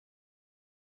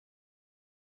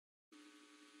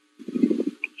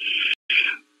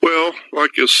Well,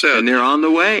 like you said, and they're on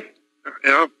the way.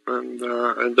 Yeah, and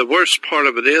the worst part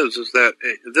of it is that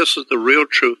this is the real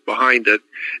truth behind it,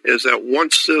 is that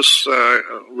once this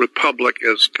republic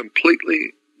is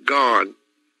completely gone,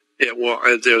 it will.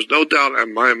 There's no doubt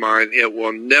in my mind, it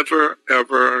will never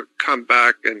ever come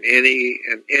back in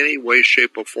any way,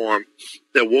 shape, or form.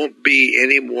 There won't be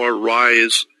any more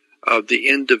rise of the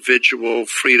individual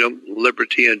freedom,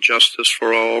 liberty, and justice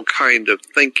for all kind of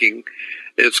thinking.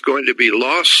 It's going to be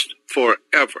lost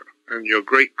forever. And your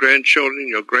great-grandchildren,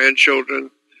 your grandchildren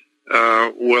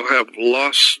will have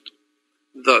lost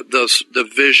the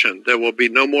vision. There will be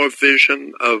no more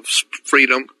vision of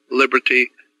freedom, liberty,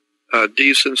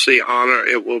 decency, honor.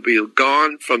 It will be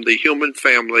gone from the human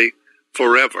family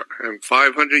forever. And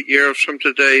 500 years from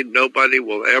today, nobody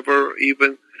will ever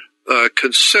even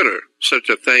consider such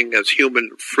a thing as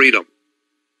human freedom.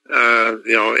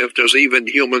 If there's even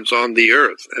humans on the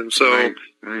earth. And so right.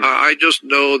 I just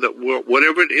know that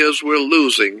whatever it is we're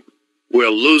losing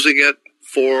it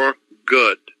for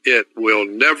good. It will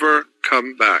never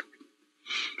come back.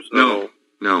 So,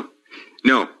 No,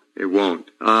 it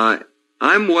won't.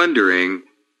 I'm wondering,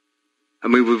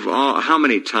 how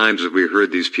many times have we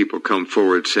heard these people come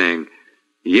forward saying,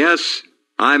 yes,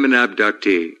 I'm an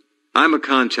abductee, I'm a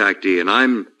contactee,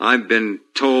 and I've been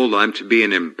told I'm to be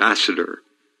an ambassador.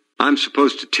 I'm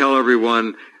supposed to tell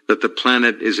everyone that the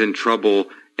planet is in trouble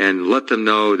and let them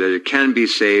know that it can be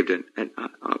saved.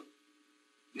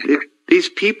 These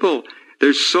people,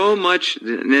 there's so much,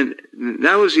 and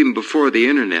that was even before the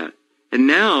internet. And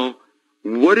now,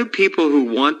 what do people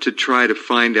who want to try to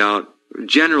find out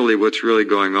generally what's really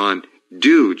going on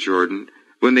do, Jordan?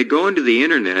 When they go into the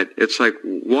internet, it's like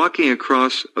walking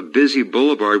across a busy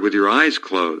boulevard with your eyes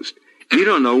closed. You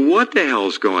don't know what the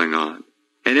hell's going on.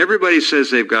 And everybody says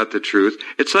they've got the truth.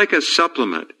 It's like a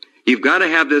supplement. You've got to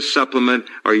have this supplement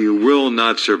or you will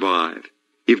not survive.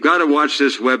 You've got to watch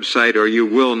this website or you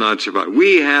will not survive.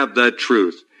 We have the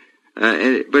truth.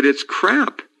 But it's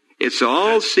crap. It's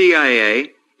all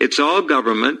CIA. It's all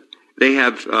government. They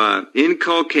have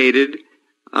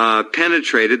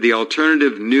penetrated the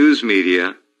alternative news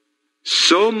media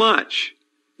so much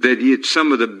that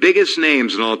some of the biggest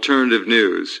names in alternative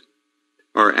news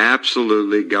are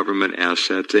absolutely government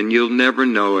assets, and you'll never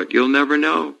know it. You'll never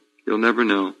know. You'll never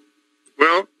know.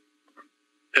 Well,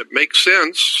 it makes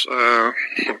sense.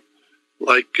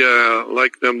 Like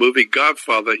the movie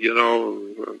Godfather,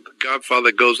 the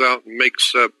Godfather goes out and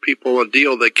makes people a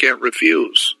deal they can't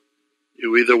refuse.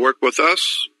 You either work with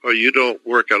us or you don't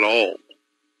work at all.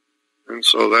 And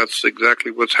so that's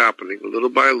exactly what's happening. Little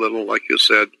by little, like you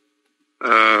said,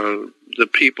 the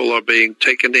people are being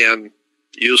taken in,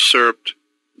 usurped,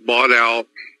 bought out,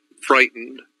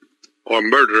 frightened, or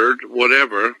murdered,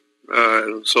 whatever.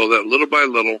 So that little by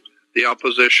little, the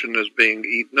opposition is being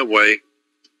eaten away.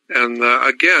 And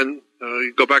again,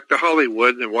 you go back to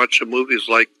Hollywood and watch the movies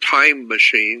like Time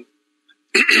Machine.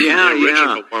 Yeah, the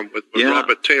original one with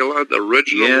Robert Taylor. The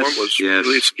original one was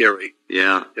really scary.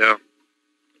 Yeah. Yeah.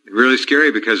 Really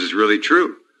scary because it's really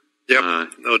true. Yep,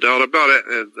 no doubt about it.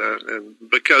 And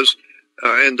because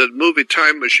in the movie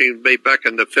Time Machine made back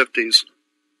in the 50s,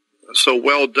 so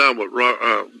well done with,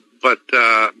 but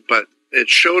it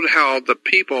showed how the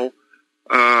people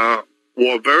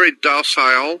were very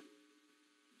docile.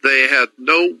 They had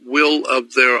no will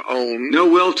of their own. No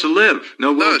will to live.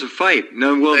 No will to fight.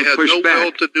 No will to push back. They had no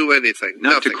will to do anything.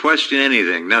 Not to question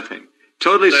anything. Nothing.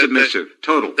 Totally submissive.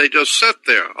 Total. They just sat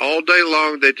there all day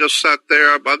long. They just sat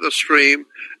there by the stream,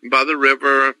 by the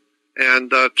river,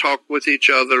 and talked with each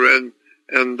other. And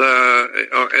then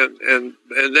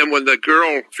when the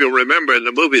girl, if you'll remember in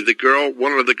the movie,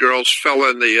 one of the girls fell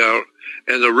in the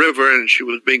river, and she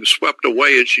was being swept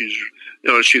away, and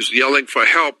she's yelling for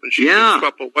help, and she's being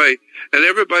swept away, and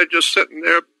everybody just sitting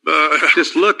there,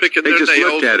 picking their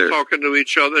nails, and talking to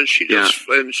each other, and she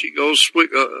goes,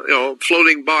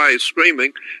 floating by,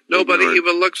 screaming. Nobody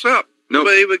even looks up. Nope.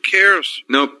 Nobody even cares.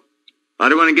 Nope. I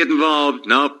don't want to get involved.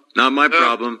 Nope. Not my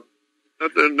problem.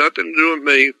 Nothing to do with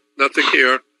me. Nothing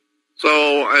here. So,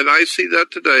 and I see that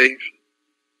today.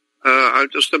 I'm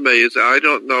just amazed. I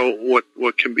don't know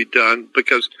what can be done,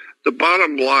 because the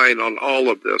bottom line on all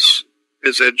of this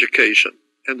is education,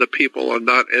 and the people are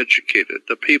not educated.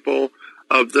 The people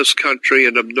of this country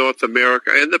and of North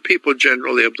America, and the people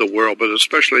generally of the world, but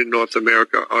especially North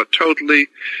America, are totally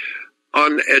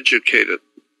uneducated.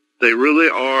 They really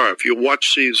are. If you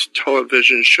watch these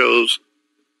television shows,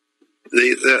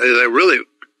 they're really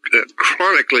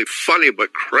chronically funny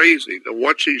but crazy. To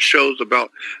watch these shows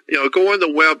about, go on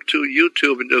the web to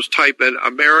YouTube and just type in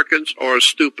 "Americans are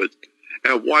stupid"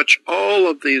 and watch all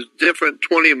of these different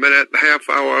 20-minute,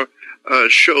 half-hour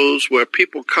shows where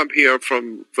people come here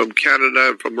from Canada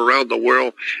and from around the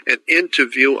world and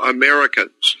interview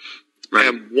Americans. Right.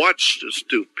 And watch the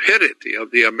stupidity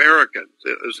of the Americans.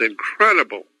 It is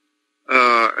incredible.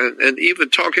 And even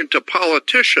talking to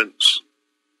politicians,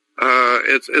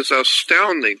 it's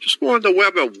astounding. Just go on the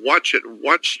web and watch it.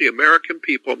 Watch the American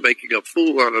people making a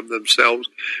fool out of themselves,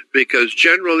 because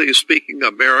generally speaking,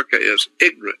 America is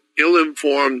ignorant,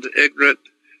 ill-informed, ignorant,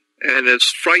 and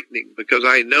it's frightening because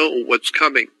I know what's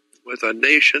coming with a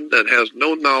nation that has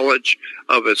no knowledge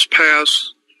of its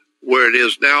past, where it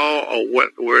is now, or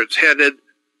where it's headed,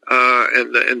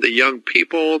 and the young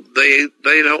people, they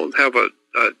don't have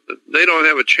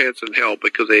a chance in hell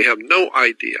because they have no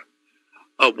idea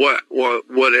of what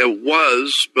it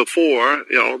was before.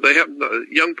 You know, they have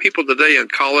young people today in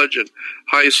college and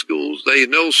high schools. They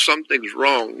know something's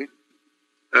wrong,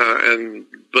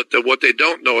 but what they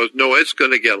don't know is it's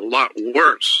going to get a lot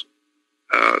worse.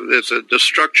 There's a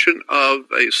destruction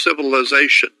of a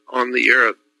civilization on the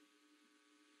earth.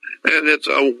 And it's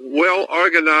a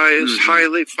well-organized,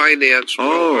 highly financed,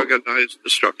 well-organized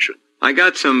destruction. I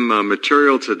got some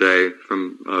material today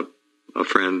from a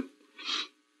friend,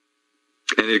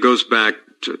 and it goes back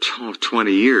to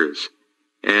 20 years.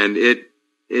 And it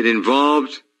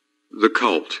involved the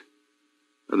cult,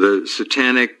 the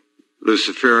satanic,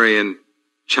 Luciferian,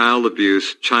 child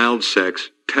abuse, child sex,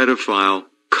 pedophile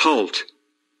cult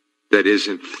that is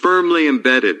firmly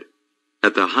embedded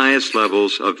at the highest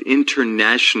levels of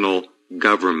international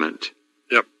government.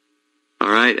 Yep.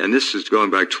 All right, and this is going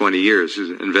back 20 years. This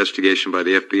is an investigation by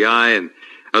the FBI and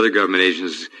other government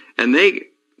agencies, and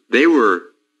they were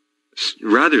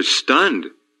rather stunned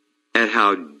at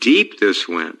how deep this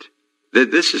went.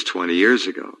 That this is 20 years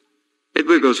ago. It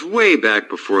goes way back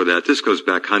before that. This goes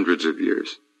back hundreds of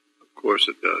years. Of course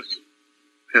it does.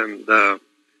 And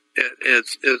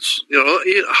it's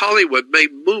Hollywood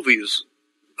made movies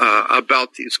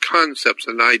about these concepts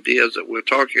and ideas that we're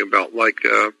talking about, like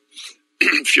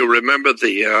if you remember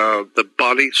the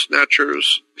Body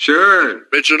Snatchers. Sure.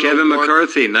 Original Kevin one.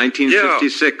 McCarthy,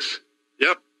 1956. Yeah.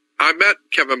 Yep. I met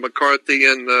Kevin McCarthy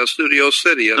in Studio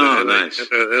City in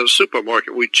a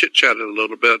supermarket. We chit-chatted a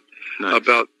little bit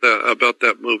about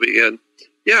that movie. And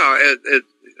yeah,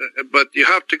 but you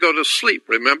have to go to sleep,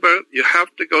 remember? You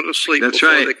have to go to sleep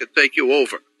before they can take you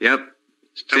over. Yep.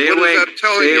 Stay awake. Is that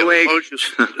telling you? As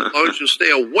long as you stay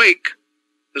awake,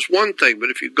 is one thing. But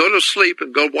if you go to sleep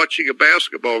and go watching a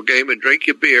basketball game and drink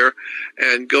your beer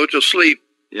and go to sleep,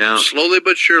 slowly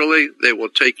but surely, they will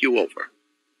take you over.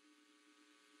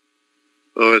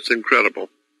 Oh, it's incredible.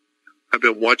 I've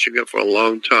been watching it for a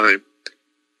long time.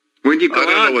 When you go I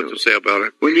don't know what to say about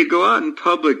it. When you go out in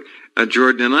public,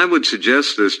 Jordan, and I would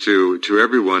suggest this to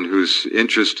everyone who's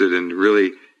interested in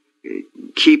really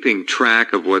keeping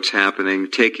track of what's happening,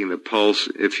 taking the pulse,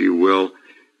 if you will,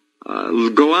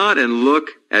 go out and look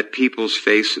at people's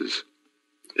faces.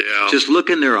 Yeah. Just look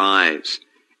in their eyes,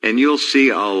 and you'll see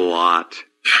a lot.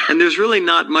 And there's really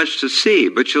not much to see,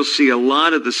 but you'll see a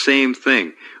lot of the same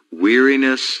thing.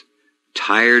 Weariness,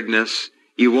 tiredness.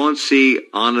 You won't see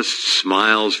honest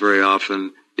smiles very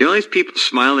often. The only people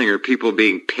smiling are people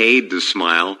being paid to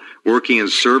smile, working in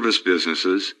service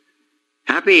businesses.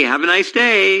 Happy, have a nice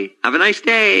day, have a nice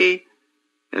day.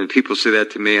 And people say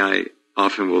that to me, I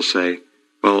often will say,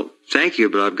 well, thank you,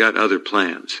 but I've got other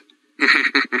plans.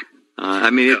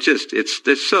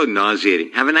 It's so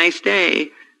nauseating. Have a nice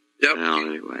day. Yep. Well,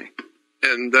 anyway.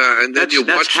 And then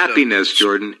that's happiness,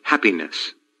 Jordan,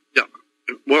 happiness. Yeah.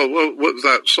 Well, what was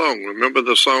that song? Remember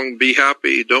the song, Be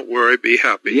Happy, Don't Worry, Be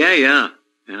Happy? Yeah.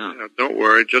 Don't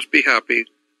worry, just be happy.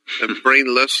 And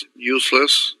brainless,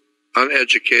 useless,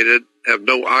 uneducated, have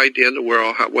no idea in the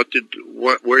world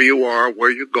where you are,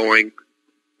 where you're going,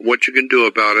 what you can do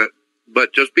about it.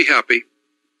 But just be happy.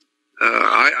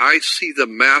 I see the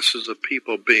masses of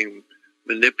people being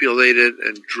manipulated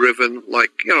and driven.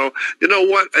 Like, you know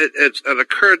what? It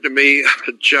occurred to me,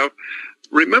 Jeff.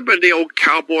 Remember the old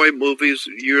cowboy movies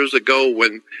years ago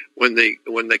when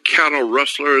the cattle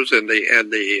rustlers and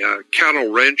the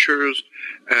cattle ranchers,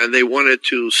 and they wanted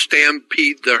to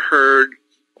stampede the herd,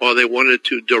 or they wanted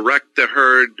to direct the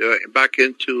herd back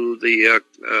into the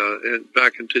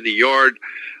yard.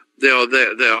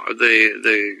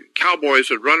 The cowboys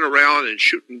would run around and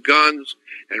shooting guns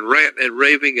and ranting and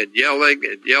raving and yelling,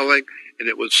 and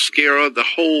it would scare the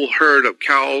whole herd of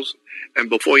cows. And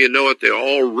before you know it, they're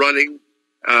all running.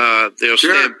 They're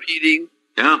stampeding.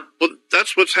 Yeah. Well,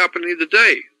 that's what's happening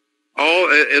today.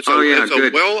 It's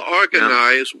a well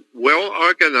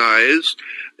organized.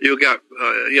 You got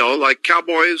like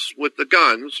cowboys with the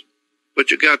guns, But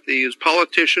you got these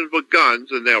politicians with guns,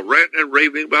 and they're ranting and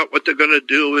raving about what they're going to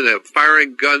do, and they're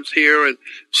firing guns here and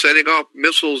setting off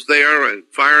missiles there and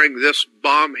firing this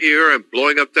bomb here and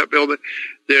blowing up that building.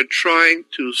 They're trying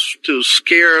to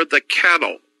scare the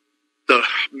cattle, the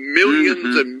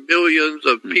millions and millions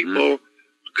of people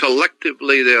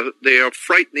collectively. They are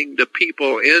frightening the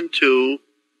people into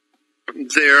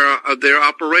their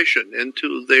operation,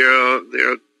 into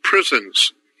their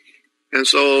prisons. And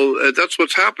so that's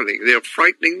what's happening. They're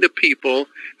frightening the people,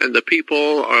 and the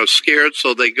people are scared,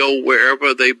 so they go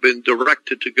wherever they've been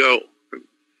directed to go.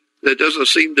 There doesn't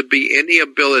seem to be any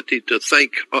ability to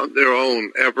think on their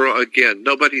own ever again.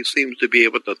 Nobody seems to be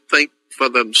able to think for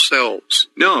themselves.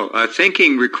 No,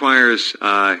 thinking requires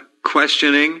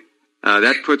questioning.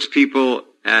 That puts people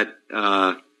at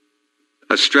a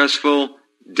stressful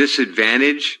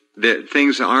disadvantage, that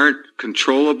things aren't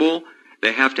controllable.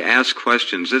 They have to ask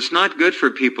questions. It's not good for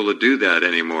people to do that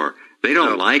anymore. They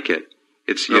don't like it.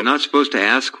 You're not supposed to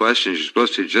ask questions. You're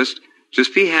supposed to just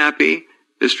be happy.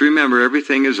 Just remember,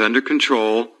 everything is under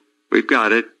control. We've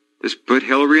got it. Just put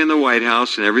Hillary in the White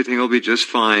House and everything will be just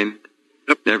fine.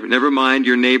 Yep. Never mind,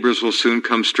 your neighbors will soon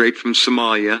come straight from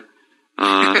Somalia.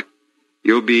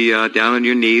 You'll be down on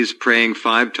your knees praying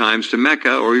 5 times to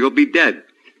Mecca, or you'll be dead.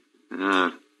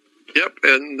 Yep,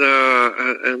 and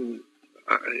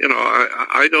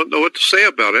I don't know what to say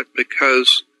about it,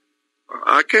 because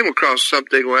I came across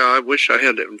something. Well, I wish I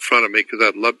had it in front of me, because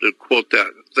I'd love to quote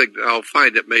that thing. I'll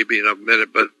find it maybe in a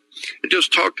minute, but it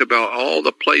just talked about all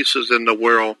the places in the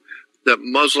world that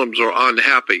Muslims are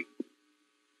unhappy.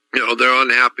 They're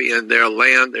unhappy in their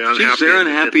land. They're unhappy. They're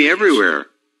unhappy everywhere.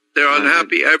 They're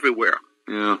unhappy everywhere.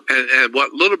 Yeah. And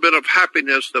what little bit of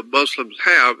happiness the Muslims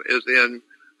have is in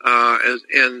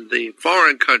the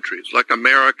foreign countries like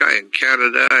America and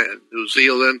Canada and New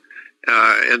Zealand,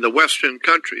 and the Western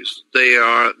countries. They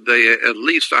at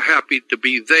least are happy to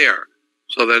be there,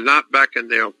 so they're not back in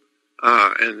their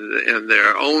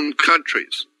own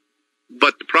countries.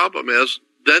 But the problem is,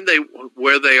 then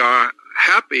where they are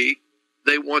happy,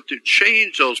 they want to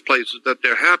change those places that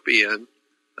they're happy in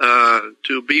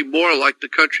to be more like the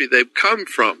country they've come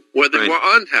from, where they were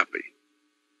unhappy.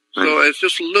 So it's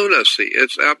just lunacy.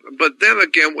 But then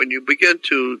again, when you begin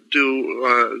to do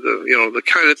the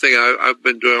kind of thing I've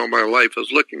been doing all my life,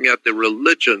 is looking at the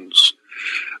religions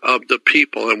of the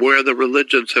people and where the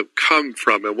religions have come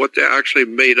from and what they're actually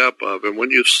made up of. And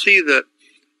when you see that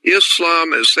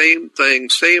Islam is same thing,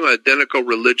 same identical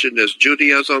religion as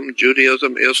Judaism,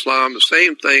 Islam, the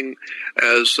same thing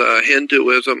as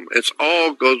Hinduism. It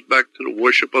all goes back to the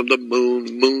worship of the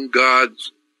moon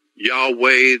gods.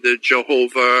 Yahweh, the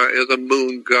Jehovah, is a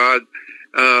moon god.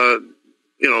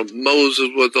 Moses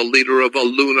was the leader of a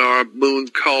lunar moon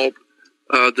cult.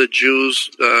 The Jews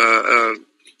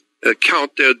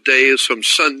count their days from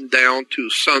sundown to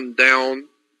sundown,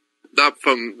 not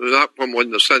from when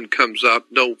the sun comes up.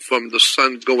 No, from the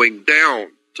sun going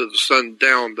down to the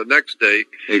sundown the next day.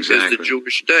 Exactly. Is the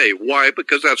Jewish day. Why?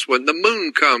 Because that's when the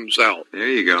moon comes out. There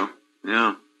you go.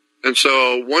 Yeah. And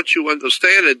so once you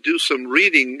understand it, do some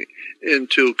reading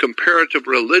into comparative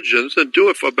religions, and do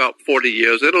it for about 40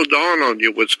 years. It'll dawn on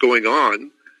you what's going on,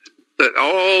 that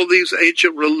all these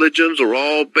ancient religions are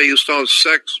all based on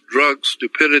sex, drugs,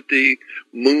 stupidity,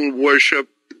 moon worship,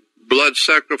 blood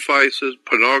sacrifices,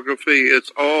 pornography.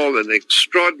 It's all an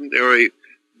extraordinary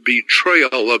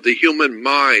betrayal of the human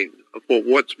mind for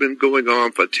what's been going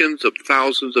on for tens of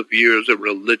thousands of years in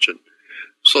religion.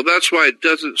 So that's why it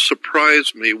doesn't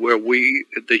surprise me where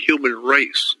the human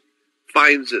race,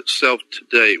 finds itself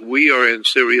today. We are in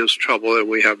serious trouble, and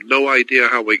we have no idea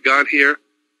how we got here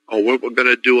or what we're going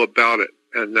to do about it.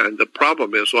 And the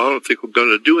problem is, I don't think we're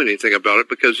going to do anything about it,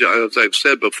 because, as I've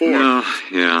said before,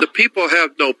 the people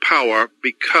have no power,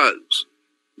 because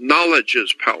knowledge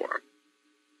is power.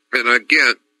 And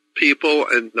again, people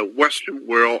in the Western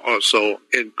world are so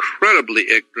incredibly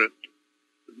ignorant.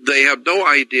 They have no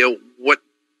idea what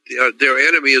their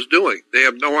enemy is doing. They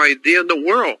have no idea in the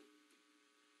world.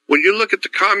 When you look at the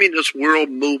communist world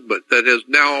movement that is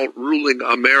now ruling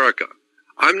America,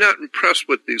 I'm not impressed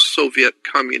with the Soviet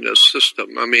communist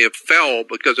system. I mean, it fell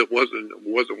because it wasn't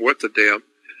worth a damn.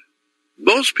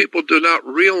 Most people do not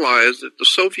realize that the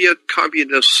Soviet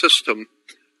communist system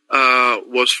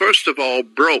was, first of all,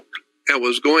 broke and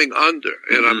was going under,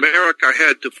 and America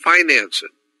had to finance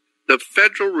it. The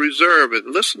Federal Reserve,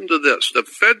 and listen to this, the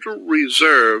Federal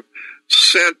Reserve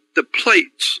sent the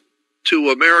plates to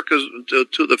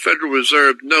the Federal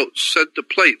Reserve notes, sent the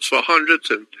plates for hundreds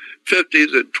and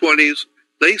 50s and 20s.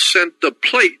 They sent the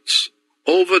plates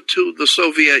over to the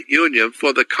Soviet Union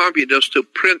for the communists to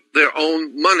print their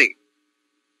own money.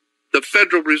 The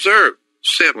Federal Reserve.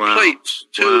 sent Wow. plates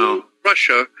to Wow.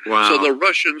 Russia Wow. so the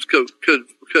Russians could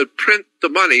print the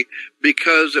money,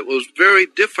 because it was very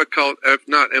difficult, if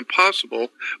not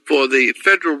impossible, for the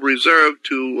Federal Reserve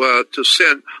to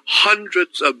send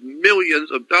hundreds of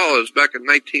millions of dollars back in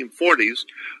 1940s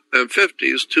and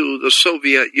 50s to the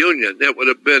Soviet Union. It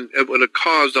would have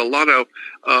caused a lot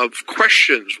of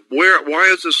questions.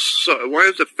 Why is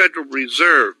the Federal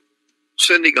Reserve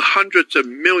sending hundreds of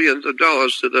millions of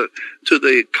dollars to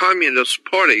the Communist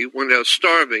Party when they're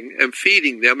starving, and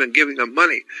feeding them and giving them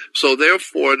money? So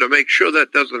therefore, to make sure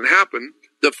that doesn't happen,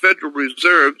 the Federal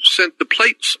Reserve sent the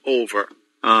plates over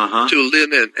to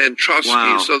Lenin and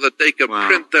Trotsky so that they could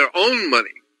print their own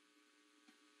money.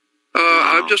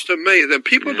 I'm just amazed. And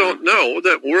people don't know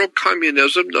that world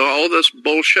communism, all this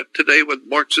bullshit today with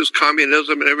Marxist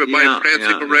communism and everybody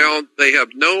prancing around, they have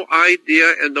no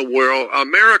idea in the world.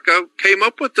 America came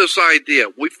up with this idea.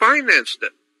 We financed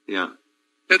it. Yeah.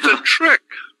 It's a trick.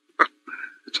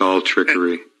 It's all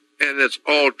trickery. And it's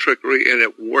all trickery, and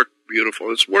it worked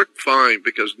beautiful. It's worked fine,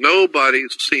 because nobody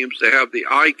seems to have the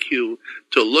IQ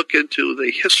to look into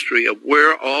the history of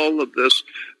where all of this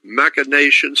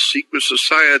machinations, secret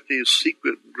societies,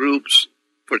 secret groups,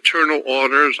 fraternal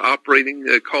orders operating,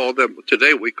 we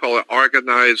call it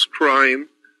organized crime.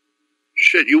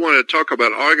 Shit, you want to talk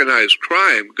about organized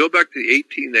crime? Go back to the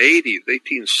 1880s,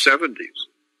 1870s.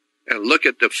 And look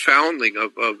at the founding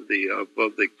of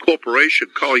the corporation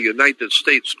called United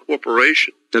States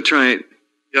Corporation. That's right.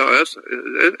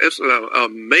 It's an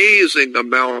amazing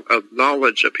amount of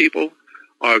knowledge that people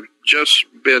are just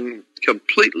been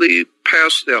completely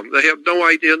past them. They have no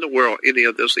idea in the world any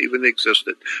of this even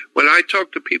existed. When I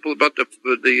talk to people about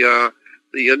the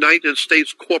United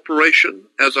States Corporation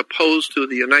as opposed to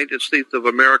the United States of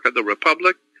America, the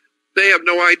Republic, they have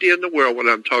no idea in the world what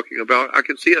I'm talking about. I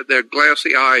can see it. Their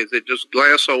glassy eyes, they just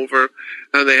glass over,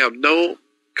 and they have no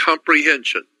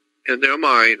comprehension in their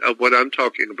mind of what I'm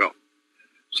talking about.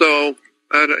 So,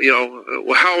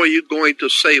 how are you going to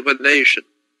save a nation?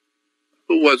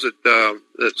 Who was it that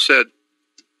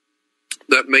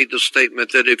made the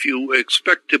statement that if you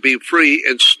expect to be free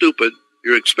and stupid,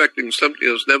 you're expecting something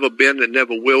that's never been and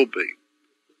never will be?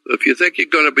 If you think you're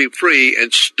going to be free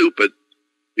and stupid,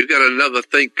 you got another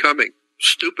thing coming.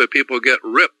 Stupid people get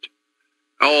ripped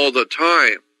all the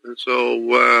time. And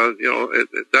so,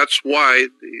 that's why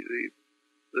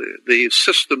the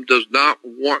system does not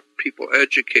want people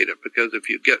educated, because if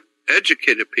you get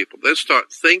educated people, they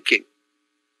start thinking.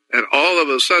 And all of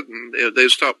a sudden, they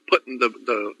start putting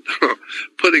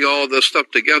putting all this stuff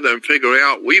together and figuring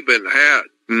out we've been had.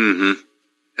 Mm-hmm.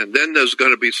 And then there's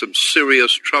going to be some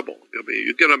serious trouble. I mean,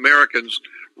 you get Americans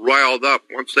riled up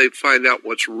once they find out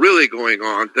what's really going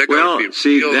on. They're going to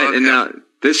be real unhappy. And now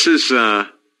this is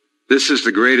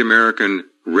the great American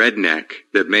redneck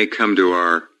that may come to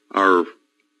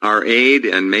our aid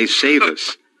and may save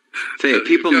us.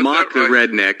 People mock the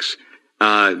rednecks.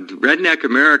 Redneck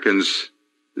Americans,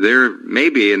 they're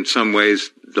maybe in some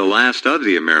ways the last of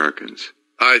the Americans.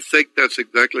 I think that's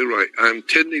exactly right. I'm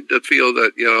tending to feel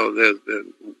that,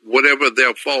 that whatever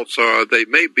their faults are, they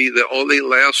may be the only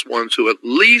last ones who at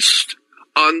least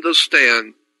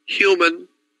understand human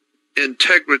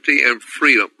integrity and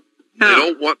freedom. Yeah. They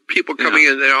don't want people coming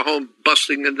in their home,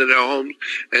 busting into their homes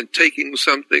and taking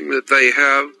something that they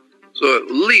have. So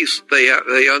at least they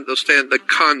understand the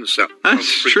concept.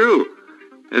 That's true.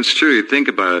 It's true. You think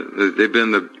about it. They've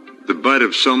been the butt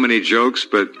of so many jokes,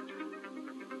 but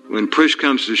when push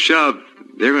comes to shove,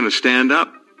 they're going to stand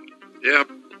up. Yeah,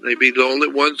 they be the only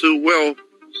ones who will.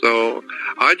 So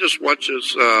I just watch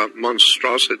this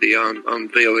monstrosity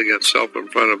unveiling itself in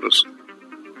front of us.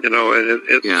 And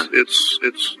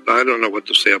it's I don't know what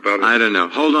to say about it. I don't know.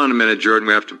 Hold on a minute, Jordan.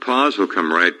 We have to pause. We'll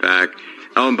come right back.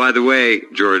 Oh, and by the way,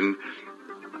 Jordan,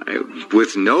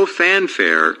 with no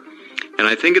fanfare, and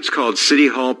I think it's called City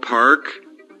Hall Park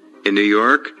in New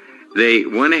York, they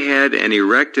went ahead and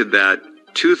erected that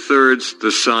 2/3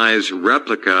 the size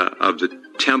replica of the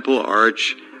Temple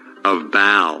Arch of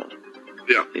Baal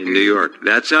in New York.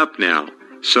 That's up now.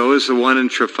 So is the one in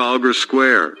Trafalgar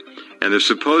Square. And there's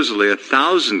supposedly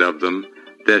 1,000 of them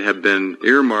that have been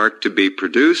earmarked to be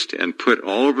produced and put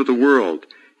all over the world,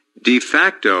 de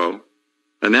facto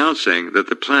announcing that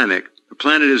the planet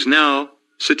is now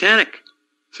satanic.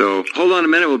 So hold on a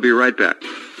minute. We'll be right back.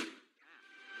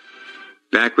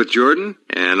 Back with Jordan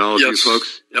and all of you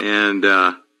folks. Yep. And,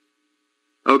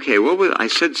 okay, I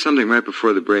said something right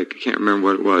before the break. I can't remember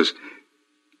what it was.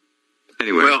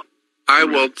 Anyway. Well, I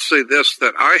will say this,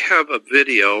 that I have a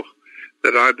video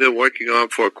that I've been working on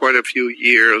for quite a few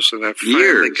years, and I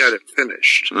finally got it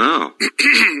finished. Oh.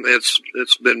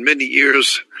 It's been many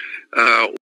years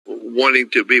wanting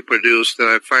to be produced, and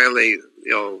I finally,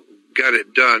 got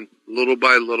it done little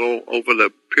by little over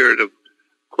the period of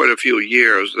quite a few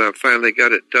years. And I finally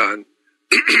got it done,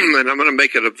 and I'm going to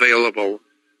make it available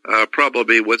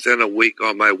probably within a week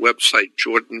on my website,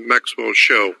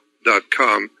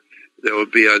 JordanMaxwellShow.com. There will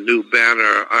be a new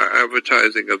banner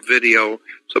advertising a video.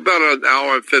 It's about an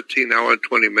hour and 15, hour and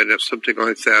 20 minutes, something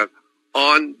like that,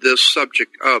 on this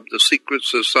subject of the secret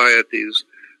societies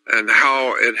and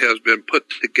how it has been put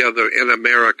together in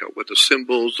America with the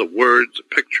symbols, the words, the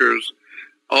pictures,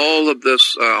 all of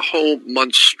this whole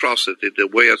monstrosity, the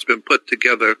way it's been put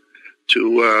together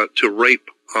to rape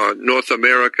North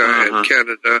America and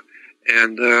Canada.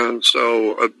 And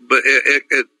but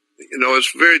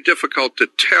it's very difficult to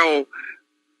tell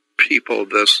people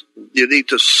this. You need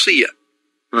to see it.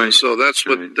 Right. So that's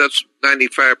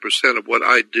 95% of what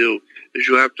I do, is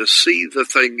you have to see the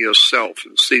thing yourself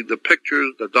and see the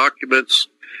pictures, the documents,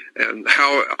 and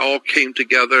how it all came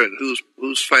together and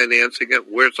who's financing it,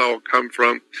 where it's all come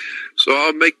from. So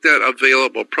I'll make that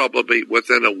available probably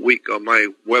within a week on my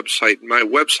website. My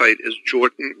website is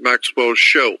Jordan Maxwell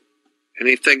Show.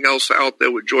 Anything else out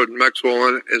there with Jordan Maxwell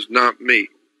on it is not me.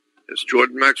 It's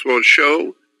Jordan Maxwell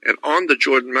Show. And on the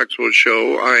Jordan Maxwell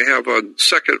Show, I have a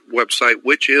second website,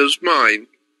 which is mine,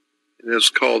 and it's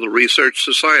called the Research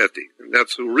Society. And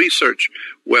that's a research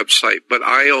website, but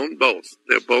I own both.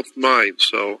 They're both mine.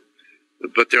 So,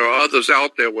 but there are others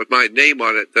out there with my name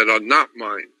on it that are not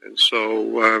mine. And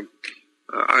so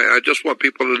I just want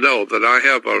people to know that I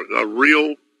have a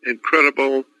real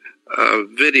incredible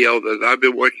video that I've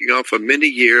been working on for many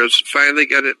years. Finally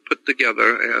got it put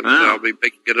together, and I'll be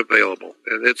making it available.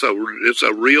 And it's a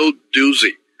real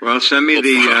doozy. Well, send me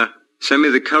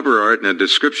the cover art and a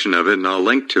description of it, and I'll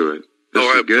link to it.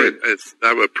 This is good.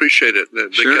 I would appreciate it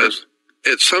because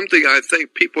it's something I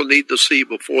think people need to see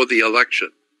before the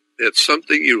election. It's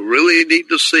something you really need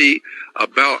to see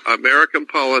about American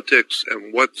politics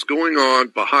and what's going on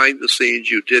behind the scenes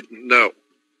you didn't know.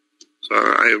 So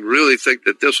I really think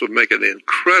that this would make an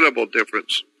incredible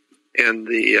difference in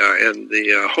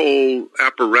the whole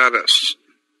apparatus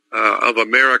of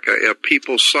America if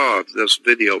people saw this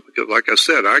video. Because, like I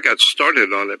said, I got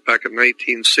started on it back in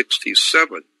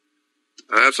 1967.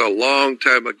 That's a long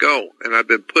time ago, and I've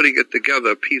been putting it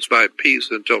together piece by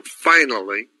piece until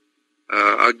finally,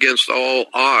 against all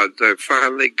odds, I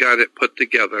finally got it put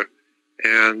together.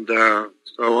 And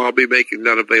so I'll be making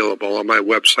that available on my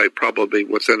website probably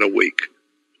within a week.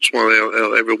 Just want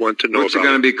everyone to know about it. What's it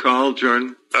going to be called,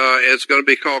 Jordan? It's going to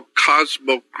be called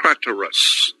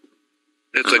Cosmocratorus.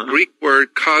 It's a Greek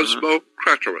word,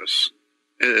 Cosmocratorus.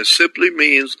 And it simply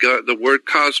means, the word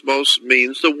cosmos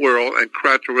means the world, and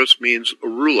kratorus means a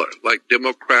ruler, like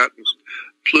Democrat and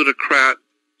plutocrat.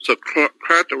 So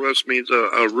kratorus means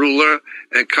a ruler,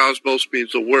 and cosmos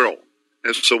means the world.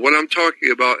 And so what I'm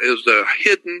talking about is the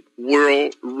hidden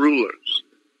world rulers,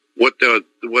 what the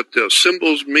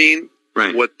symbols mean,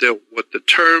 right. what the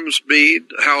terms mean,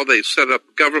 how they set up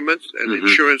governments and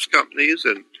insurance companies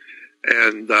and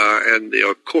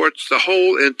the courts, the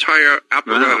whole entire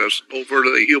apparatus over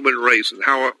the human race and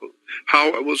how it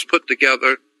was put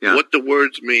together, what the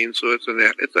words mean. So it's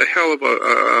a hell of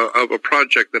a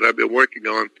project that I've been working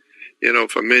on,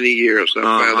 for many years. I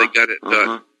finally got it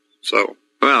done. So.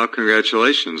 Well,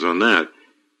 congratulations on that.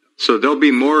 So there'll be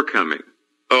more coming.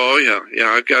 Oh yeah.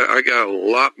 I got a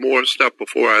lot more stuff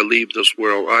before I leave this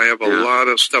world. I have a lot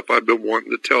of stuff I've been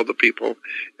wanting to tell the people,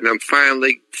 and I'm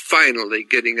finally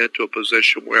getting into a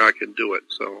position where I can do it.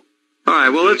 So. All right.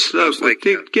 Well, let's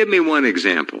give me one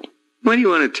example. What do you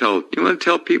want to tell? Do you want to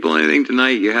tell people anything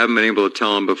tonight you haven't been able to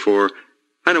tell them before?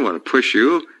 I don't want to push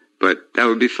you, but that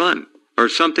would be fun. Or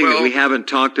something that we haven't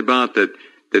talked about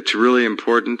that's really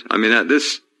important. I mean,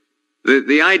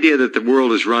 the idea that the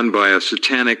world is run by a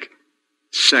satanic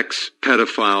sex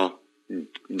pedophile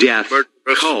death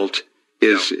cult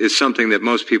is something that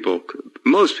most people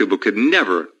could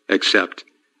never accept,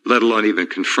 let alone even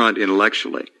confront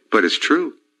intellectually. But it's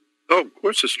true. Oh, of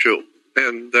course it's true.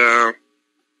 And the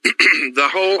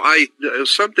whole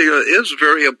something that is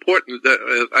very important,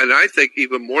 and I think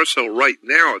even more so right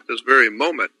now at this very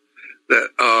moment,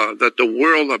 that the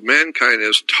world of mankind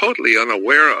is totally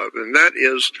unaware of, and that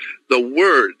is the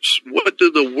words. What do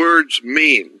the words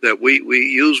mean? That we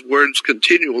use words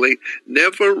continually,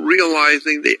 never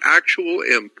realizing the actual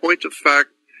and point of fact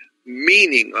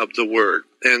meaning of the word.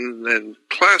 And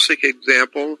classic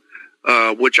example,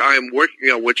 which I am working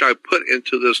on, which I put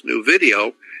into this new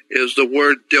video, is the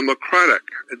word democratic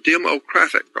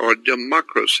or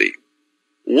democracy.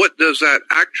 What does that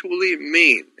actually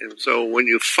mean? And so when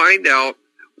you find out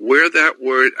where that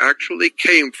word actually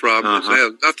came from. It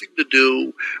has nothing to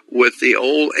do with the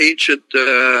old ancient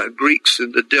Greeks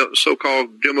and the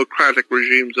so-called democratic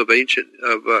regimes of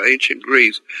ancient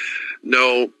Greece.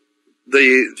 No,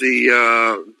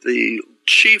 the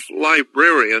chief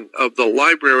librarian of the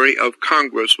Library of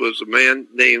Congress was a man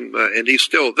named, and he's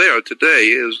still there today,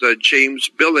 is James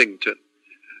Billington.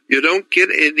 You don't get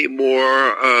any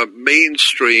more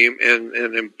mainstream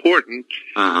and important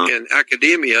in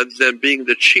academia than being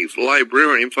the chief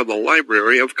librarian for the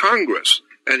Library of Congress.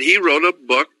 And he wrote a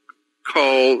book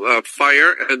called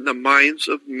Fire in the Minds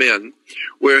of Men,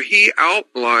 where he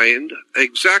outlined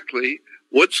exactly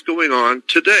what's going on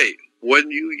today.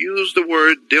 When you use the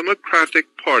word Democratic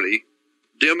Party,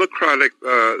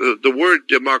 the word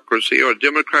democracy or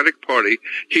Democratic Party,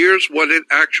 here's what it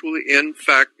actually in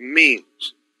fact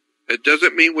means. It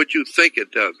doesn't mean what you think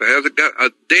it does. It hasn't got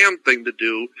a damn thing to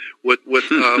do with what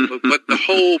the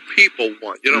whole people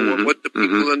want. You know, what the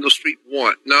people in the street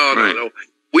want. No.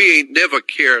 We ain't never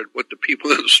cared what the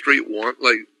people in the street want.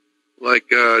 Like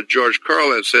George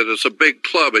Carlin said, it's a big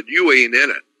club and you ain't in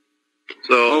it.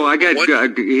 So,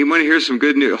 you want to hear some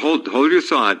good news? Hold your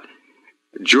thought.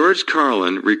 George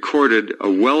Carlin recorded a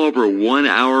well over 1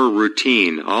 hour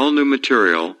routine, all new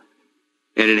material.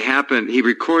 And it happened, he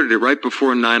recorded it right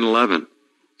before 9/11.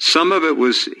 Some of it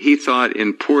was, he thought,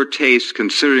 in poor taste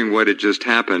considering what had just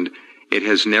happened. It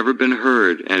has never been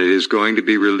heard, and it is going to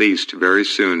be released very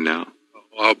soon now.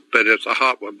 I'll bet it's a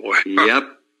hot one, boy.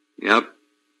 Yep.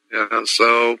 Yeah,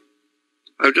 so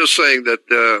I'm just saying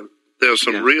that there's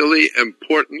some really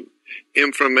important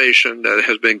information that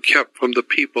has been kept from the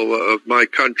people of my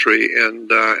country and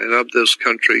of this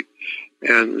country.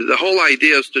 And the whole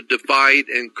idea is to divide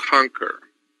and conquer.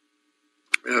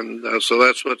 And so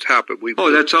that's what's happened.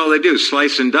 That's all they do,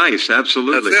 slice and dice,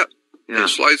 absolutely. That's it. Yeah.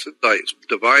 Slice and dice,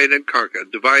 divide and conquer,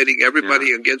 dividing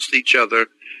everybody against each other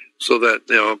so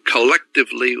that,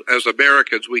 collectively as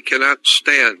Americans, we cannot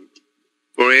stand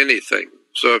for anything.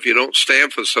 So if you don't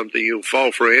stand for something, you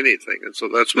fall for anything. And so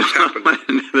that's what's happening.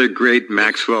 Another great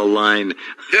Maxwell line.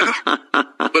 Yeah,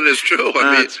 but it's true.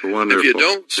 That's wonderful. If you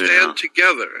don't stand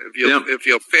together, if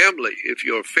your family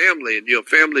and your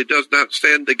family does not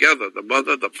stand together, the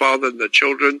mother, the father, and the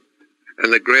children,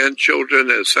 and the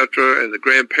grandchildren, etc., and the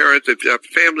grandparents, if your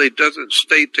family doesn't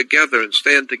stay together and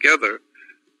stand together,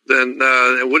 then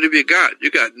what have you got? You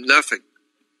got nothing.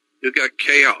 You got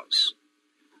chaos.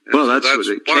 Well, that's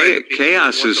what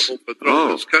chaos is.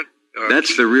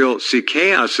 That's the real. See,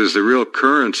 chaos is the real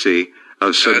currency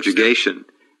of subjugation.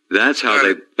 That's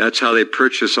how they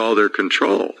purchase all their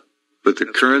control with the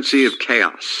currency of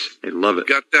chaos. They love it.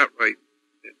 Got that right.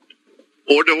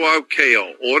 Order out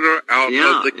chaos. Order out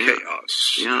of the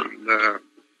chaos. Yeah. And,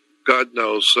 God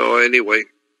knows. So anyway,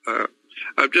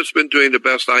 I've just been doing the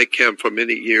best I can for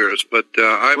many years, but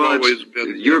I've always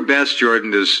been... Your best,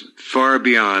 Jordan, is far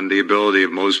beyond the ability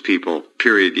of most people,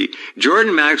 period.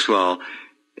 Jordan Maxwell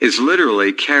is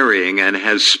literally carrying and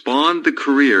has spawned the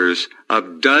careers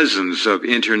of dozens of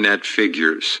Internet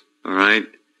figures, all right?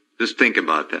 Just think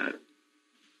about that.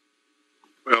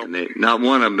 Well, not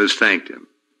one of them has thanked him.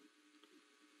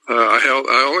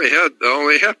 I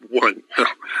only had one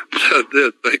that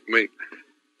did thank me.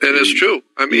 And it's true.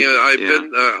 I mean,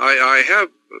 I have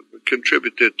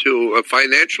contributed to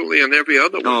financially and every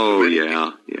other one. Oh,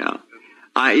 yeah.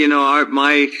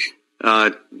 My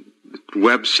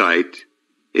website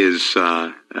is,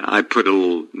 I put a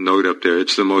little note up there.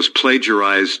 It's the most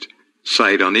plagiarized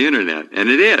site on the Internet, and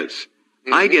it is.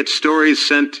 Mm-hmm. I get stories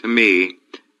sent to me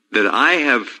that I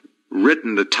have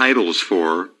written the titles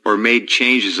for or made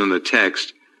changes in the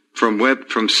text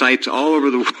from sites all over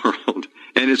the world.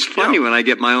 And it's funny when I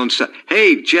get my own site.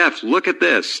 Hey, Jeff, look at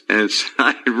this. And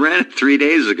I ran it 3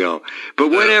 days ago.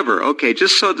 But whatever. Okay,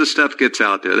 just so the stuff gets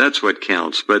out there. That's what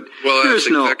counts. But there's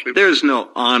no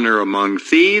honor among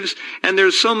thieves. And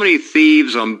there's so many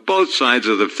thieves on both sides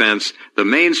of the fence. The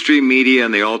mainstream media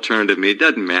and the alternative media. It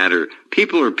doesn't matter.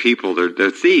 People are people.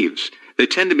 They're thieves. They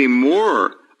tend to be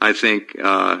more, I think,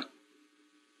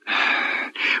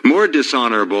 more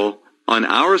dishonorable on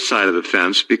our side of the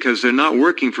fence because they're not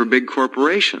working for big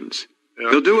corporations. Yeah.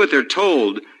 They'll do what they're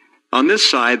told. On this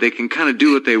side, they can kind of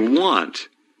do what they want.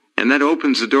 And that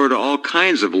opens the door to all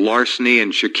kinds of larceny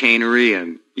and chicanery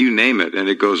and you name it, and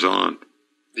it goes on.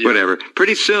 Yeah. Whatever.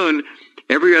 Pretty soon,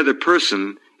 every other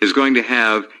person is going to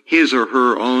have his or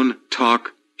her own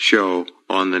talk show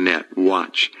on the net.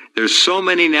 Watch. There's so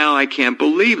many now, I can't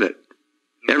believe it.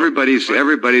 Everybody's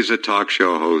a talk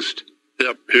show host.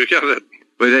 Yep, you got it.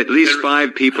 With at least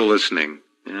 5 people listening.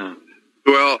 Yeah.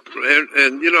 Well,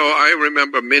 and I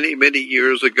remember many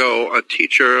years ago, a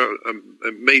teacher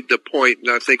made the point, and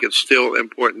I think it's still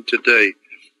important today.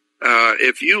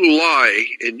 If you lie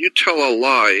and you tell a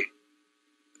lie,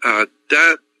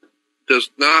 that does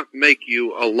not make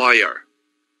you a liar.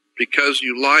 Because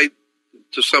you lied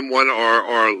to someone or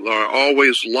are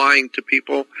always lying to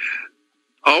people,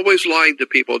 always lying to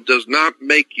people does not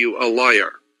make you a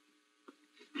liar.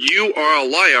 You are a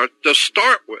liar to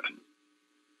start with.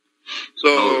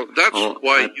 So that's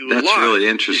why you lie. That's really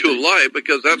interesting. You lie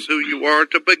because that's who you are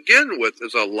to begin with,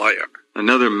 as a liar.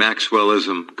 Another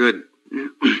Maxwellism. Good.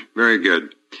 Very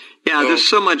good. Yeah, there's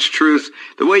so much truth.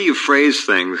 The way you phrase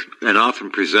things and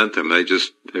often present them,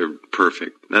 they're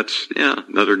perfect. That's,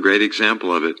 another great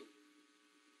example of it.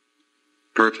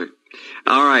 Perfect.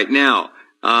 All right, now,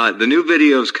 the new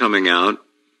video's coming out.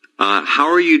 How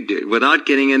are you, without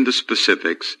getting into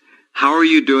specifics, how are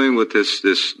you doing with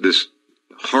this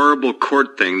horrible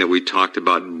court thing that we talked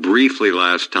about briefly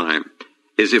last time?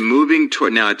 Is it moving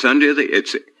toward, now it's in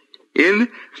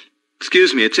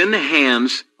the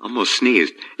hands, almost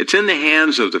sneezed, it's in the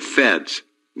hands of the feds.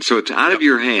 So it's out of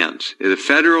your hands. The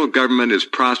federal government is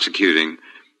prosecuting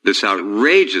this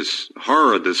outrageous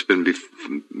horror that's been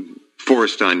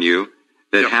forced on you,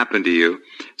 that happened to you.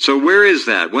 So where is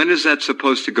that? When is that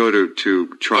supposed to go to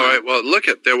trial? All right, well,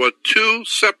 there were two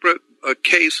separate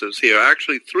cases here,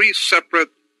 actually 3 separate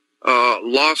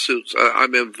lawsuits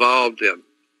I'm involved in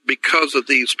because of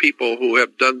these people who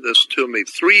have done this to me.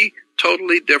 3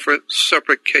 totally different,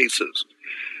 separate cases.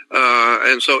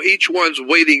 And so each one's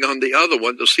waiting on the other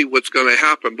one to see what's going to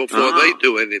happen before they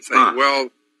do anything. Well,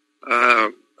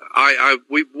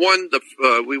 we won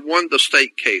the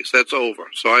state case. That's over.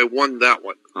 So I won that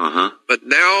one. But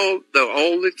now the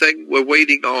only thing we're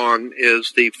waiting on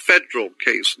is the federal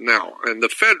case now. And the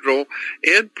federal,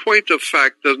 in point of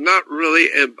fact, does not really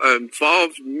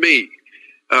involve me.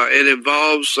 It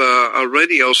involves a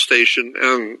radio station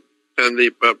and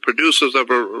the producers of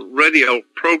a radio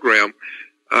program.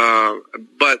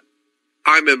 But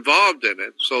I'm involved in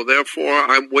it, so therefore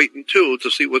I'm waiting too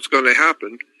to see what's going to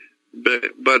happen.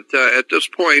 But at this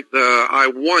point,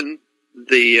 I won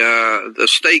the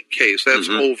state case. That's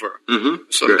over.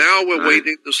 So now we're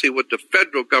waiting to see what the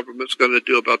federal government's going to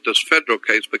do about this federal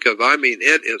case, because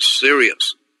it is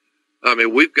serious.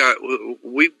 We've got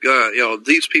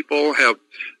these people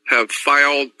have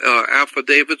filed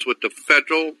affidavits with the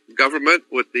federal government,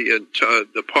 with the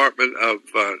Department of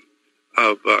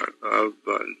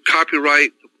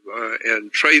Copyright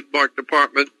and Trademark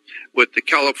Department, with the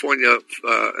California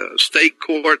state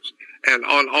courts, and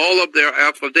on all of their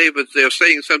affidavits, they're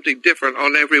saying something different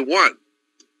on every one.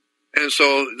 And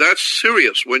so that's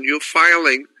serious when you're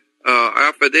filing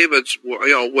affidavits,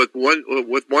 with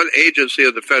one agency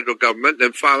of the federal government,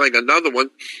 then filing another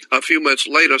one a few months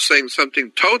later saying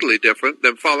something totally different,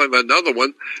 then filing another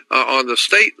one on the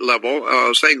state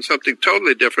level saying something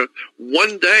totally different.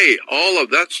 One day, all of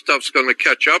that stuff's going to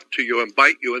catch up to you and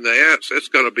bite you in the ass. It's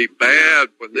going to be bad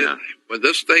when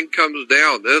this thing comes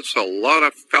down. There's a lot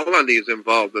of felonies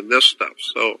involved in this stuff.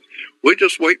 So we're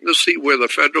just waiting to see where the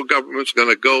federal government's going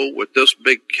to go with this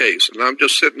big case. And I'm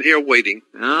just sitting here waiting.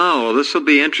 Oh, well, this will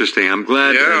be interesting. I'm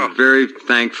glad and very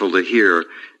thankful to hear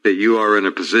that you are in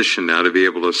a position now to be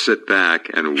able to sit back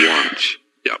and watch.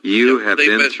 You have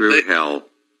been through hell.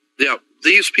 Yeah.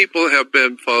 These people have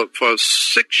been, for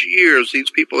 6 years,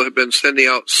 these people have been sending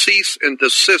out cease and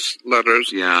desist letters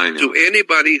to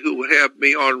anybody who would have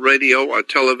me on radio or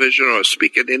television or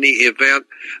speak at any event.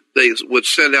 They would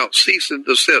send out cease and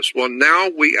desist. Well, now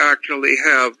we actually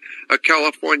have a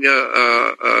California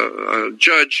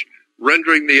judge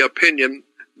rendering the opinion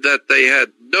that they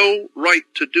had no right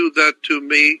to do that to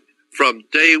me from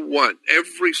day one.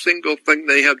 Every single thing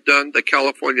they have done, the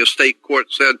California state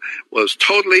court said was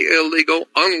totally illegal,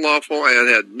 unlawful, and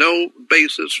had no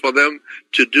basis for them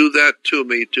to do that to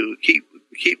me, to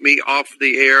keep me off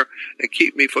the air and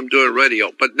keep me from doing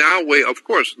radio. But now we, of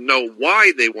course, know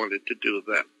why they wanted to do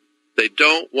that. They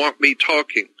don't want me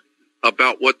talking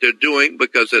about what they're doing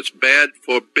because it's bad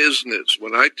for business.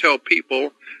 When I tell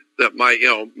people that my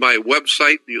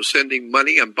website, you're sending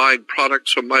money and buying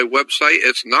products from my website,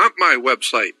 it's not my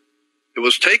website. It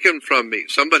was taken from me.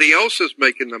 Somebody else is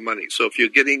making the money. So if you're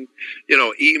getting,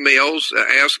 emails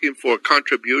asking for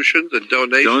contributions and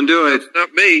donations, don't do it. That's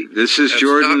not me. This is that's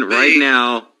Jordan right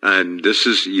now, and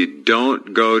you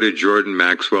don't go to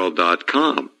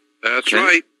jordanmaxwell.com. That's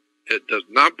right. It does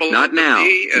not belong not to now.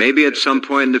 me. Maybe at some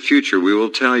point in the future we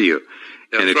will tell you.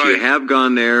 That's and if right. you have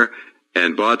gone there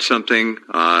and bought something,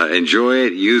 enjoy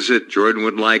it, use it. Jordan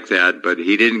would like that, but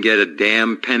he didn't get a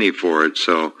damn penny for it,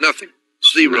 so. Nothing.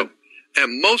 Zero.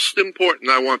 And most important,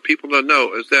 I want people to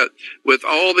know, is that with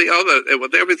all the other,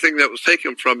 with everything that was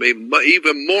taken from me,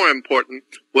 even more important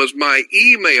was my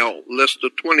email list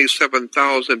of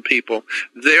 27,000 people.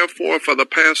 Therefore, for the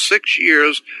past 6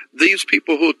 years, these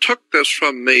people who took this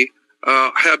from me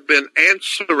have been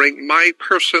answering my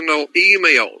personal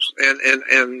emails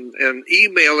and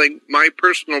emailing my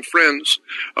personal friends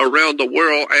around the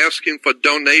world asking for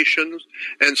donations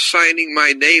and signing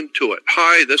my name to it.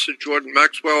 Hi, this is Jordan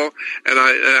Maxwell, and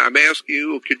I'm asking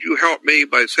you, could you help me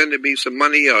by sending me some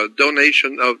money, a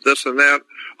donation of this and that,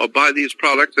 or buy these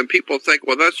products? And people think,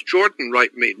 well, that's Jordan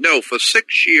writing me. No, for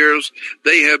 6 years,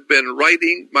 they have been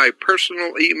writing my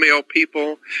personal email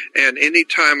people, and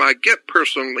anytime I get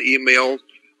personal emails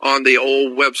on the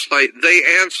old website, they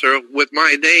answer with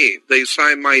my name. They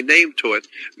sign my name to it,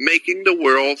 making the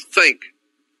world think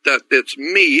that it's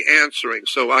me answering.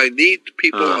 So I need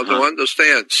people to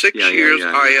understand. 6 years,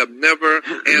 I have never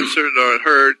answered or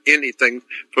heard anything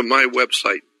from my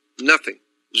website. Nothing.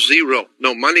 Zero.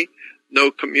 No money, no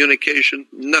communication,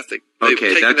 nothing. They've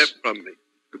taken it from me.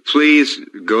 Please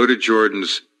go to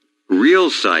Jordan's real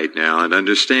site now and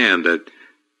understand that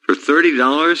for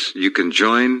 $30, you can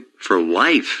join for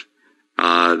life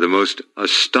the most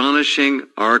astonishing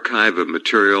archive of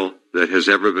material that has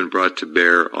ever been brought to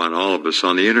bear on all of us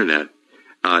on the Internet.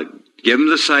 Give them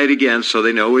the site again so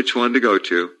they know which one to go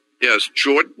to. Yes,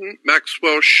 Jordan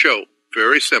Maxwell Show.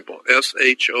 Very simple.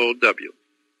 SHOW.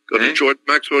 Go to Jordan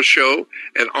Maxwell Show,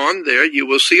 and on there you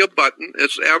will see a button.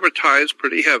 It's advertised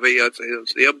pretty heavy. You'll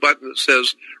see a button that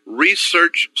says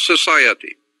Research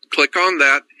Society. Click on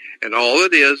that, and all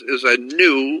it is a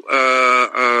new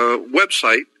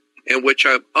website in which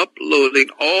I'm uploading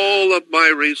all of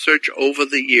my research over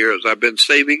the years. I've been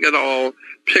saving it all,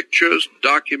 pictures,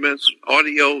 documents,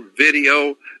 audio,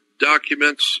 video,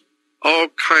 documents, all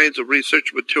kinds of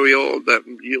research material that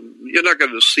you're not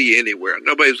going to see anywhere.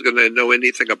 Nobody's going to know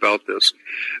anything about this.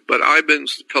 But I've been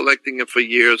collecting it for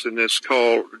years, and it's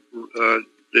called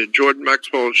the Jordan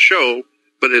Maxwell Show,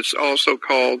 but it's also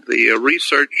called the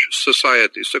Research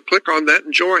Society. So click on that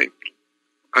and join.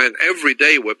 And every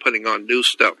day we're putting on new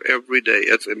stuff. Every day.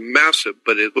 It's massive,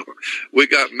 but we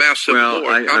got massive more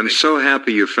coming. I'm so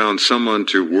happy you found someone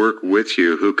to work with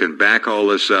you who can back all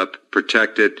this up,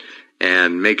 protect it,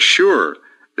 and make sure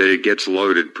that it gets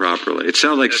loaded properly. It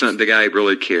sounds like the guy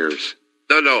really cares.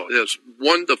 No, this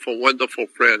wonderful, wonderful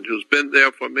friend who's been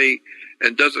there for me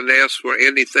and doesn't ask for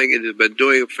anything, and he's been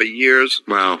doing it for years.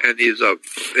 Wow. And he's a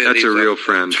real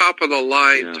friend. Top of the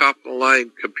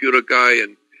line computer guy,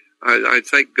 and I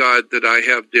thank God that I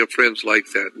have dear friends like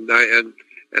that.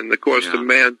 And of course, the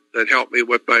man that helped me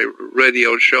with my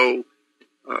radio show,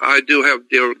 I do have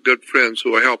dear good friends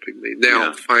who are helping me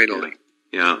now, finally.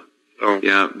 Yeah.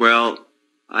 Well,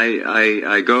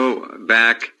 I go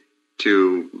back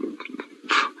to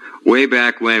way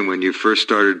back when you first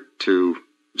started to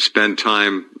spend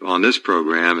time on this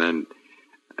program, and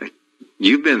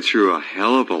you've been through a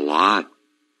hell of a lot.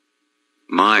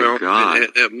 My God!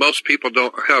 And most people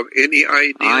don't have any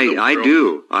idea. I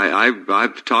do.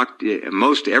 I've talked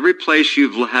most every place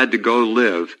you've had to go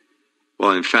live.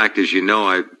 Well, in fact, as you know,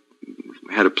 I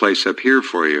had a place up here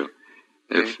for you.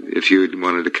 If you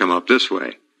wanted to come up this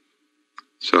way,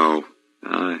 so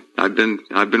I've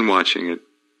been watching it,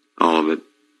 all of it.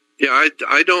 Yeah,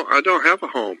 I don't have a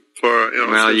home for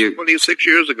since 26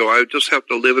 years ago. I just have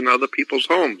to live in other people's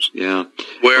homes. Yeah.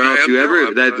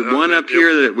 The one up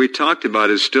here that we talked about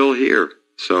is still here.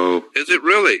 So is it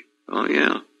really? Oh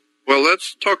yeah. Well,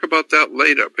 let's talk about that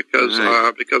later because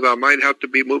I might have to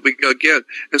be moving again.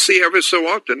 And see, every so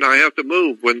often I have to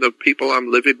move when the people I'm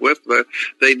living with,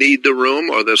 they need the room,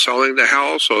 or they're selling the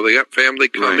house, or they got family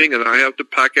coming, and I have to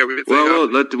pack everything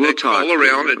up. We'll talk. Call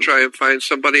around and try and find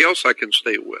somebody else I can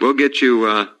stay with. We'll get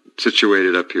you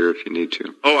situated up here if you need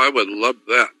to. Oh, I would love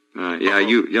that.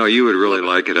 You would really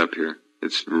like it up here.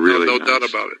 It's really no nice. doubt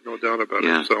about it. No doubt about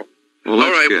it. So. Well,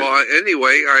 all right. Good. Well,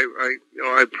 anyway,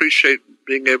 I appreciate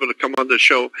being able to come on the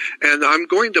show, and I'm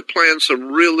going to plan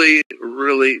some really,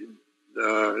 really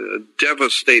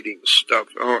devastating stuff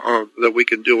that we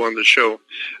can do on the show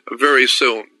very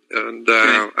soon. And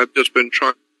I've just been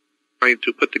trying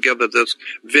to put together this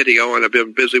video, and I've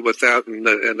been busy with that and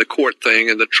the court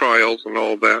thing and the trials and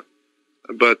all that.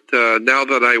 But now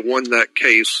that I won that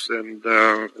case, and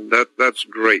that's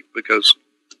great because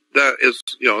that is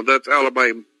that's out of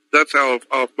my. That's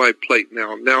off my plate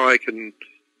now. Now I can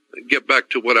get back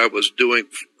to what I was doing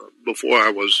before I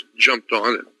was jumped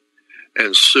on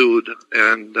and sued.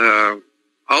 And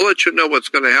I'll let you know what's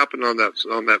going to happen on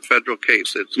that federal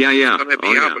case. It's going to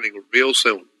be happening real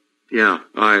soon. Yeah.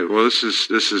 All right. Well, this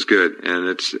is good, and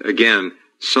it's again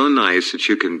so nice that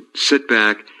you can sit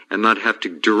back and not have to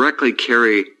directly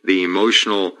carry the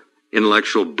emotional,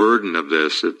 intellectual burden of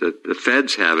this. The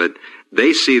feds have it.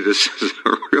 They see this as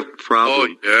a real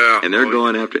problem. Oh, yeah. And they're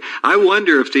going after it. I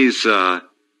wonder if these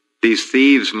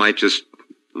thieves might just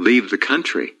leave the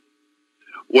country.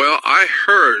 Well, I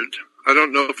heard, I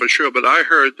don't know for sure, but I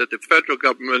heard that the federal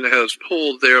government has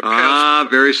pulled their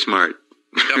passport. Very smart.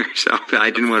 Yep. So I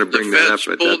didn't want to bring that up,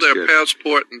 but pulled that's their good.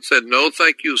 passport and said, "No,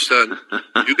 thank you, son.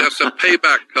 You got some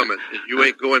payback coming. You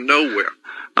ain't going nowhere."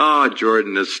 Oh,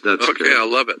 Jordan, that's okay, good. I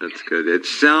love it. That's good. It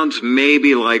sounds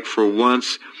maybe like for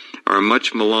once our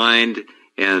much maligned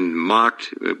and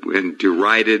mocked and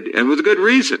derided, and with good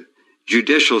reason,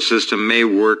 judicial system may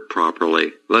work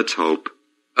properly. Let's hope.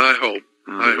 I hope.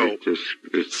 I hope.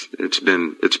 It's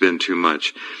been too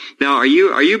much. Now, are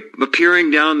you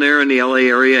appearing down there in the LA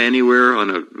area anywhere on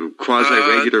a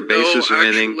quasi-regular basis or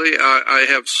anything? Actually, I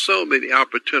have so many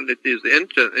opportunities,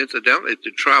 incidentally,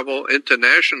 to travel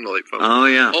internationally from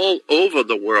all over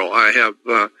the world. I have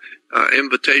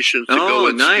invitations to go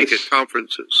and speak at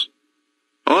conferences.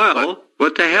 Well,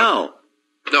 what the hell?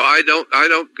 No, I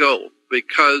don't go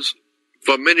because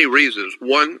for many reasons.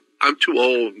 One, I'm too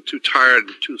old and too tired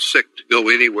and too sick to go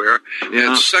anywhere. Yeah.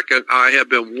 And second, I have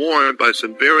been warned by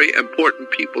some very important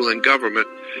people in government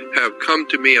have come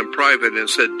to me in private and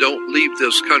said, "Don't leave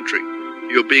this country.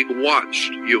 You're being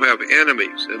watched. You have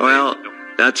enemies." And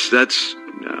that's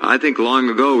I think long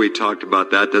ago we talked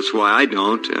about that. That's why I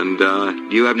don't. And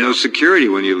you have no security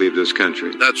when you leave this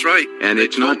country. That's right. And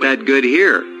it's not that good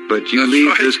here. But you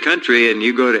leave this country and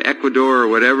you go to Ecuador or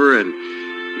whatever, and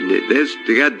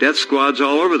they got death squads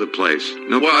all over the place.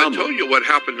 No problem. Well, I told you what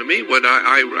happened to me when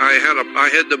I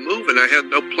had to move and I had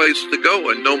no place to go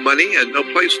and no money and no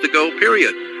place to go.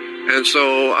 Period. And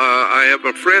so I have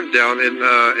a friend down in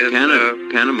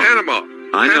Panama.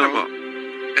 I know.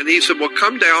 And he said, "Well,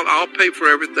 come down. I'll pay for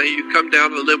everything. You come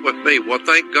down and live with me." Well,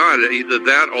 thank God, either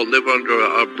that or live under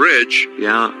a bridge.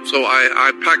 Yeah. So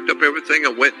I packed up everything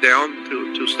and went down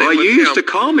to stay with him. Well, you used to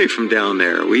call me from down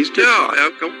there. We used to talk.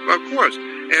 Of course.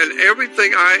 And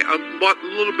everything what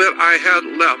little bit I had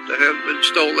left that had been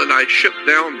stolen, I shipped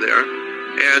down there.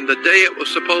 And the day it was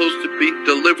supposed to be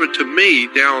delivered to me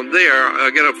down there, I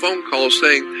get a phone call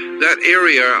saying that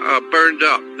area burned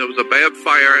up. There was a bad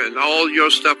fire, and all your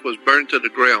stuff was burned to the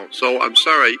ground. So I'm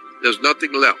sorry, there's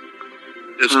nothing left.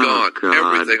 It's gone. God.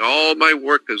 Everything, all my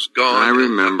work is gone. I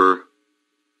remember.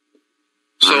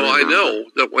 So I know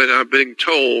that when I'm being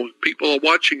told people are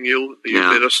watching you, you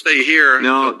better stay here.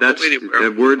 No, that's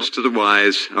words to the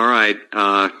wise. All right.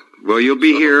 Well, you'll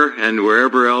be here and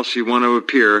wherever else you want to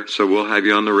appear, so we'll have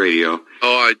you on the radio.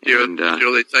 Oh, I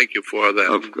dearly thank you for that.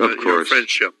 Of course. Your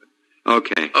friendship.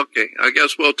 Okay. Okay. I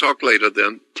guess we'll talk later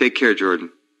then. Take care,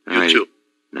 Jordan. You too.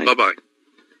 Bye-bye.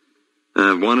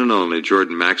 One and only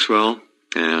Jordan Maxwell,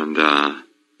 and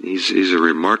he's a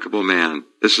remarkable man.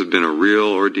 This has been a real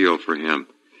ordeal for him.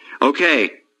 Okay.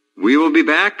 We will be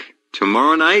back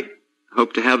tomorrow night.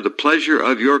 Hope to have the pleasure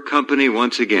of your company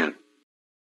once again.